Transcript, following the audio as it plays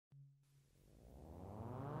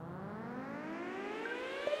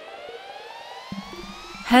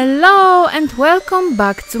Hello and welcome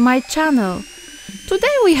back to my channel.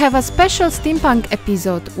 Today we have a special steampunk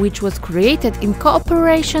episode which was created in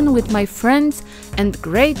cooperation with my friends and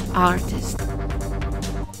great artist.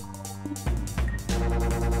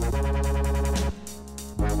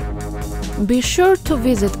 Be sure to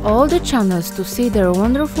visit all the channels to see their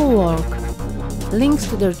wonderful work. Links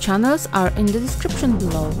to their channels are in the description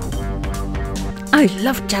below. I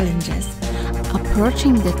love challenges.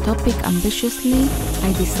 Approaching the topic ambitiously,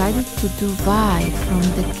 I decided to do Vi from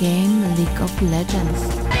the game League of Legends.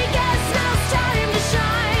 I guess now it's time to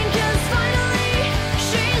shine, 'cause finally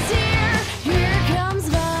she's here. Here comes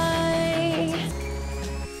Vi.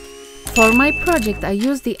 For my project I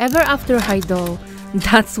used the Ever After High doll.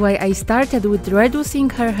 That's why I started with reducing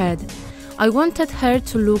her head. I wanted her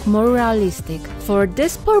to look more realistic. For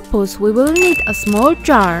this purpose we will need a small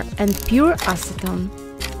jar and pure acetone.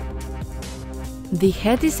 The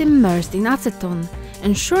head is immersed in acetone,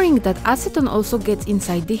 ensuring that acetone also gets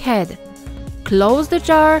inside the head. Close the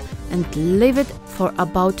jar and leave it for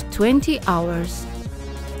about 20 hours.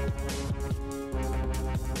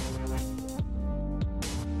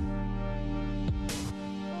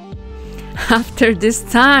 After this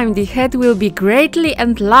time, the head will be greatly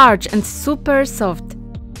enlarged and super soft.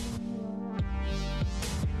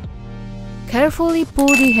 Carefully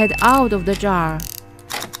pull the head out of the jar.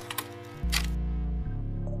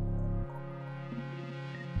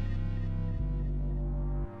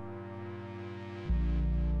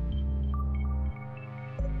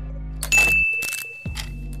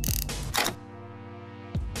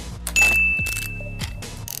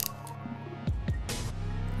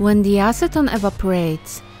 When the acetone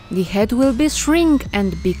evaporates, the head will be shrink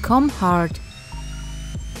and become hard.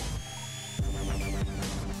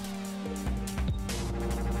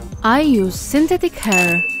 I use synthetic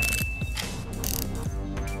hair.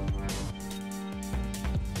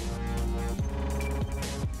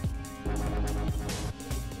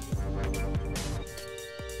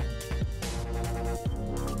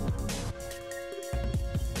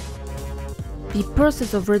 The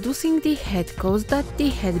process of reducing the head caused that the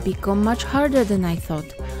head become much harder than I thought.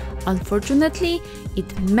 Unfortunately,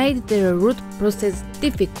 it made the root process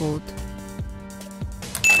difficult.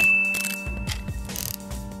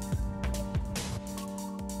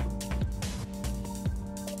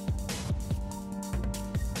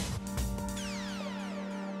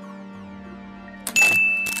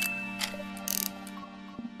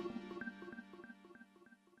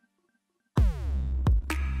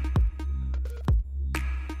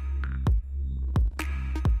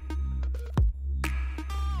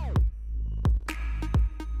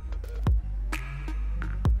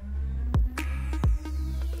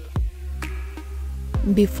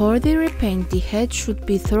 Before the repaint, the head should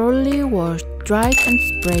be thoroughly washed, dried and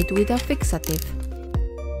sprayed with a fixative.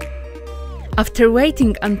 After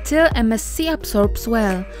waiting until MSC absorbs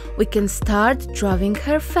well, we can start drawing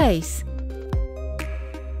her face.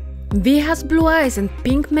 Vi has blue eyes and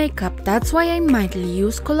pink makeup, that's why I mildly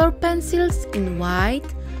use color pencils in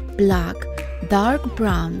white, black, dark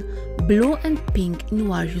brown, blue and pink in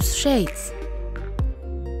various shades.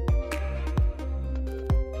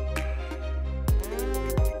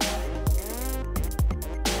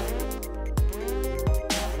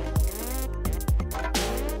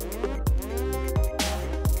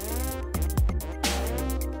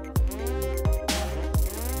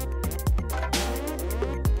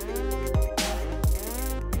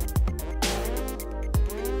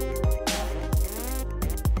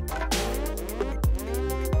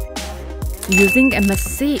 Using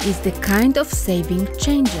MSC is the kind of saving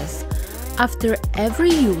changes. After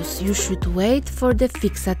every use, you should wait for the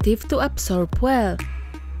fixative to absorb well.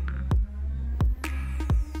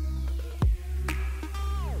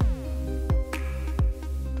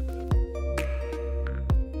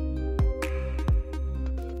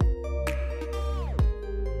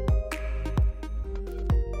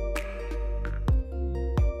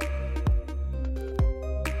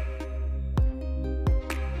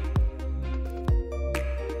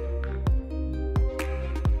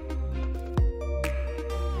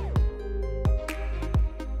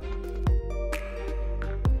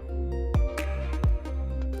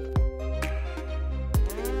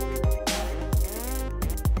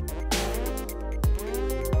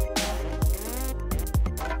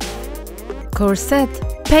 Corset,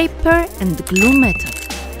 paper and glue method.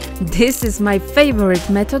 This is my favorite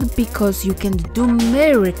method because you can do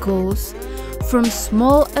miracles from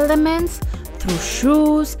small elements through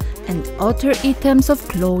shoes and other items of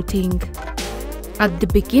clothing. At the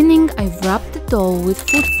beginning, I wrapped the doll with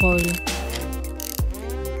food foil.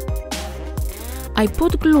 I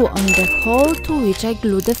put glue on the hole to which I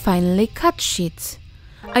glue the finely cut sheets.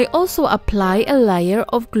 I also apply a layer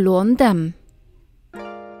of glue on them.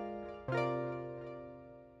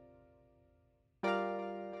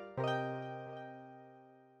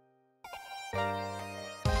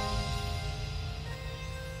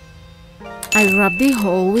 I rub the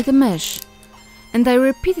hole with a mesh, and I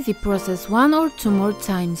repeat the process 1 or 2 more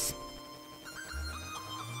times.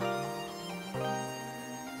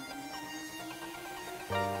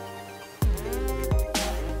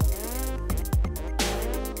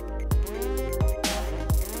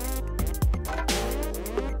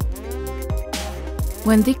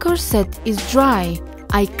 When the corset is dry,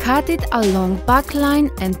 I cut it along back line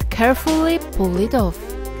and carefully pull it off.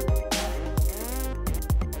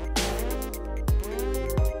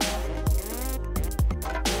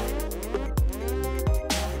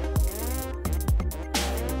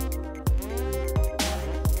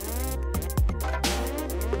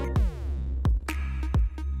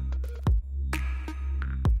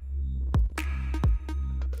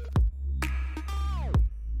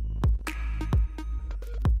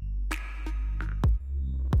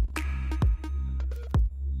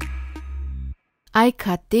 I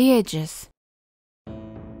cut the edges.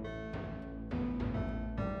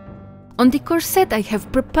 On the corset I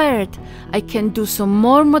have prepared, I can do some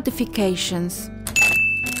more modifications.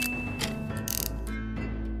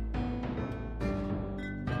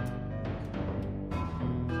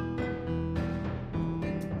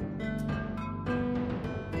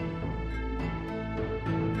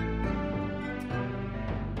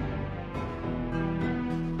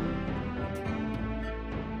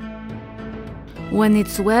 When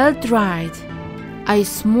it's well dried, I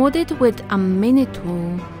smooth it with a mini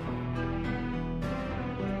tool.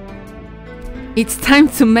 It's time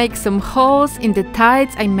to make some holes in the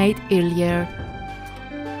tights I made earlier.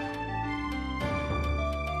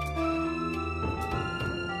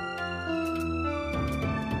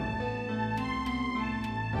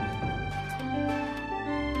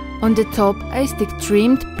 On the top I stick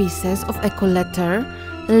trimmed pieces of eco letter,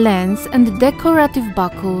 lens and decorative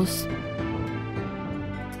buckles.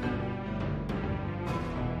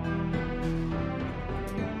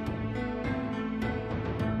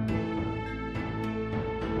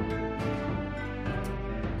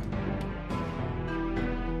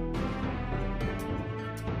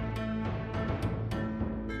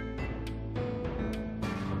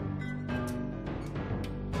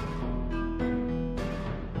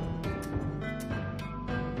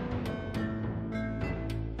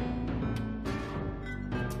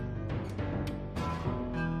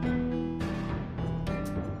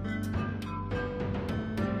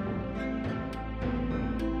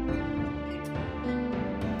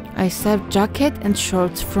 I serve jacket and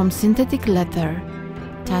shorts from synthetic leather,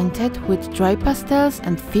 tinted with dry pastels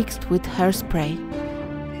and fixed with hairspray.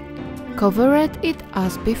 Covered it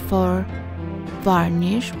as before,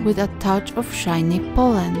 varnish with a touch of shiny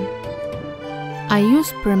pollen. I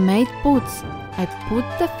use pre-made boots. I put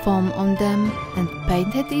the foam on them and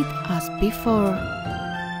painted it as before.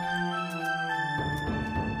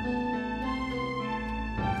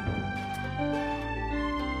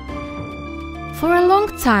 For a long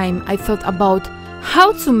time I thought about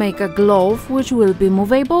how to make a glove which will be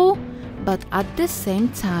movable, but at the same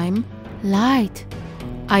time light.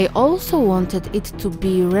 I also wanted it to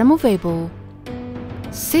be removable.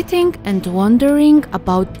 Sitting and wondering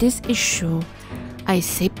about this issue, I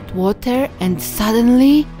sipped water and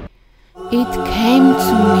suddenly it came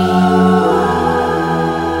to me.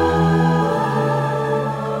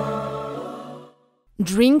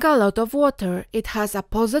 Drink a lot of water. It has a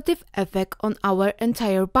positive effect on our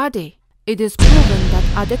entire body. It is proven that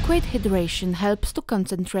adequate hydration helps to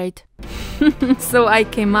concentrate. So I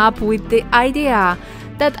came up with the idea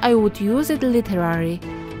that I would use it literally.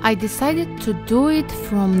 I decided to do it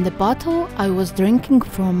from the bottle I was drinking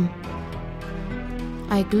from.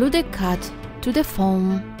 I glued the cut to the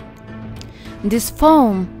foam. This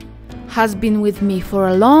foam has been with me for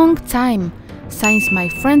a long time, since my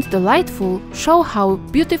friend Delightful showed how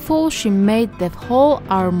beautiful she made the whole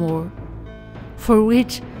armor, for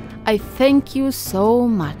which I thank you so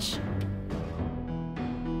much.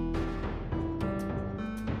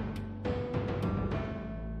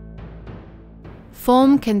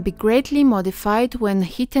 Foam can be greatly modified when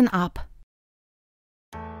heated up.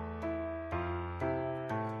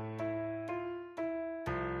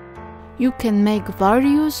 You can make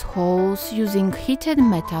various holes using heated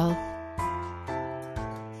metal.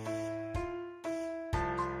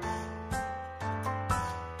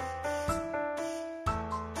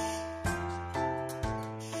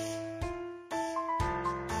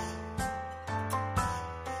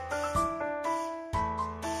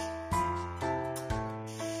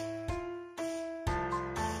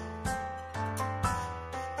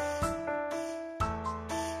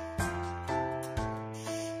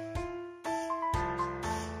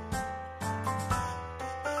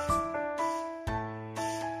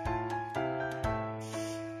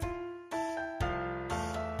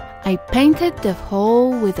 I painted the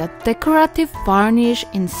whole with a decorative varnish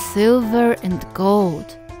in silver and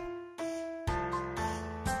gold.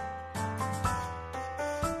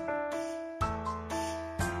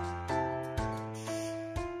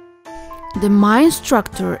 The mine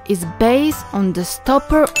structure is based on the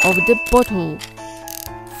stopper of the bottle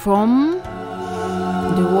from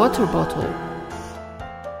the water bottle.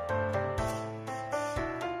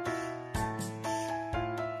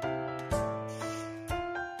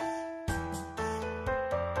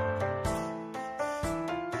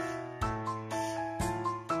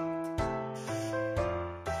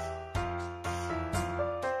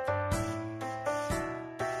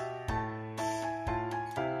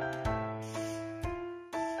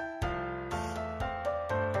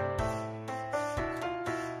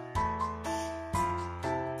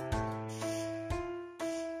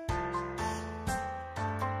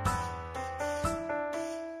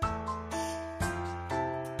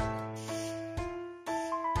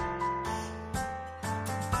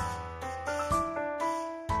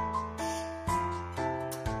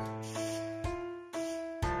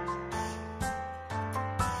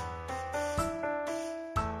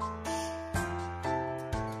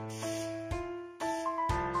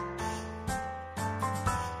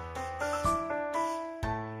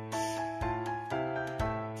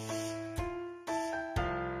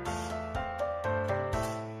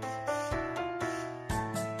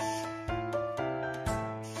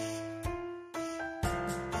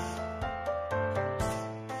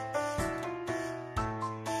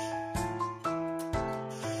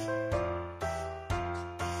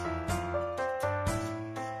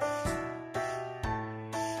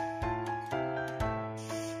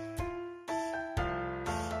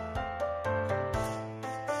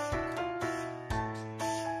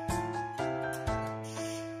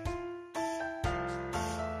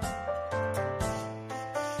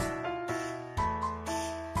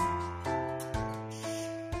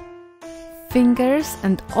 Fingers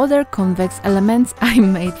and other convex elements I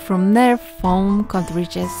made from Nerf foam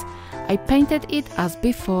cartridges. I painted it as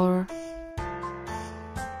before.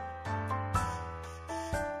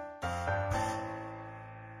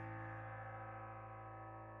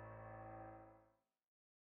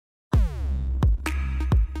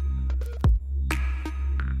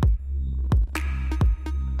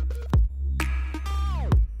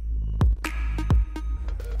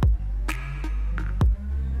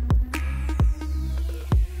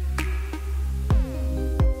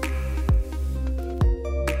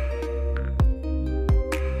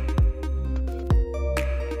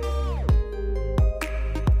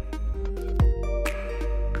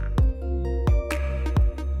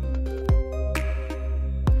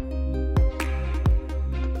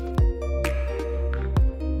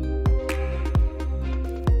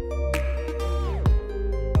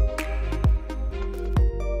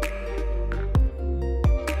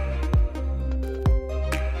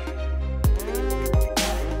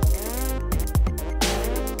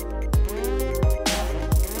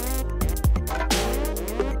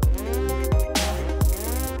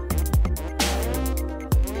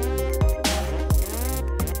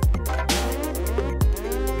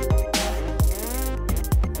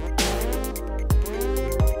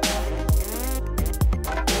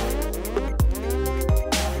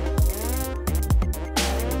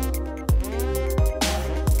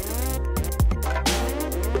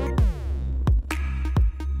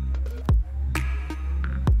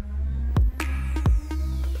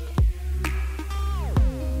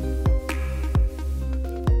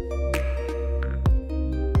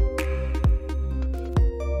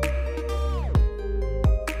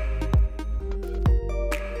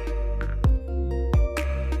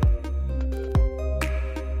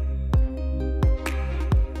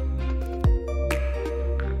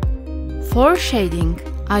 For shading,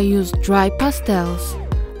 I use dry pastels.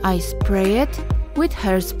 I spray it with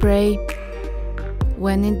hairspray.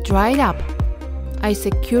 When it dried up, I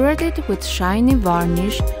secured it with shiny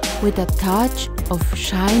varnish with a touch of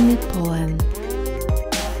shiny pollen.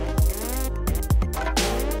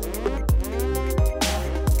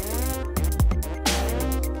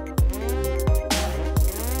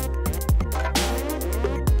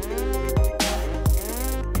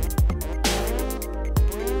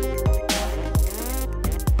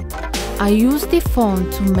 I use the foam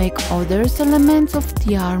to make other elements of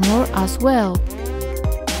the armor as well.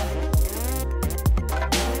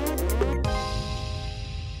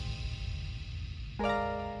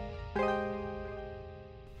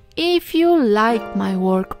 If you like my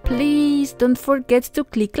work, please don't forget to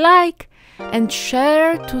click like and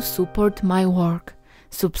share to support my work.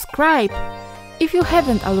 Subscribe if you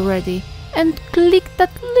haven't already and click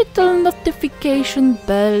that little notification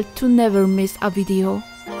bell to never miss a video.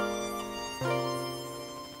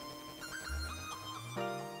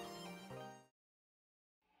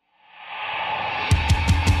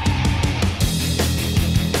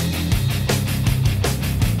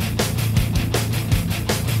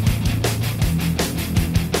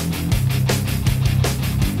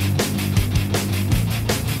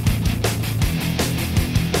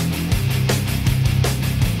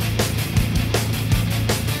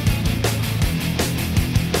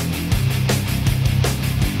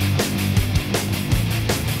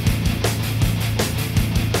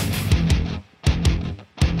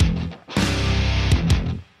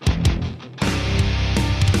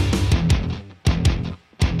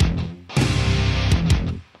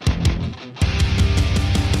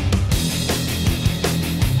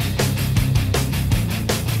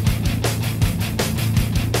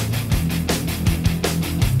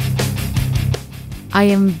 I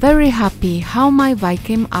am very happy how my Vi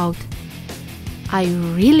came out. I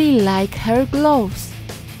really like her gloves.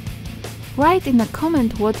 Write in a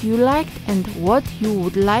comment what you liked and what you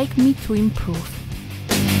would like me to improve.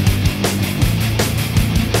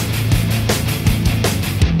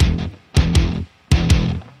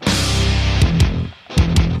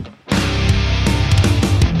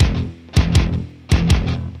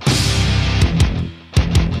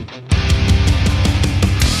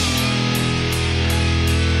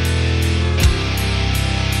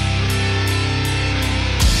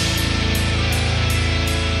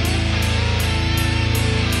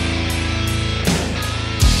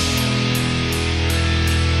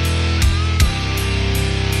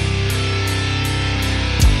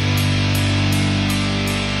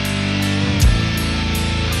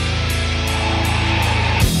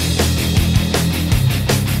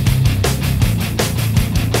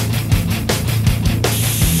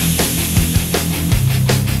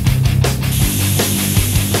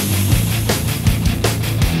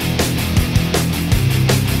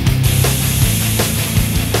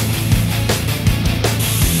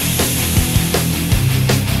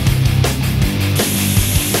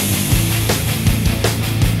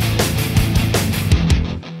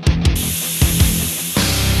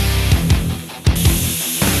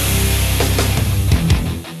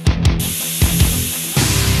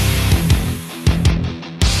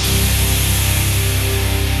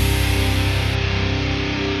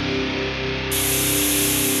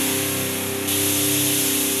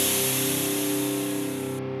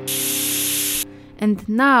 And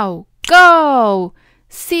now, go!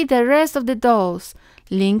 See the rest of the dolls.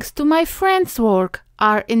 Links to my friends' work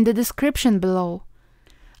are in the description below.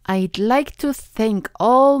 I'd like to thank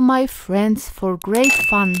all my friends for great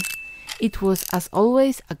fun. It was, as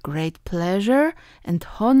always, a great pleasure and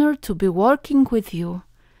honor to be working with you.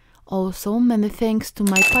 Also, many thanks to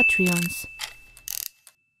my Patreons.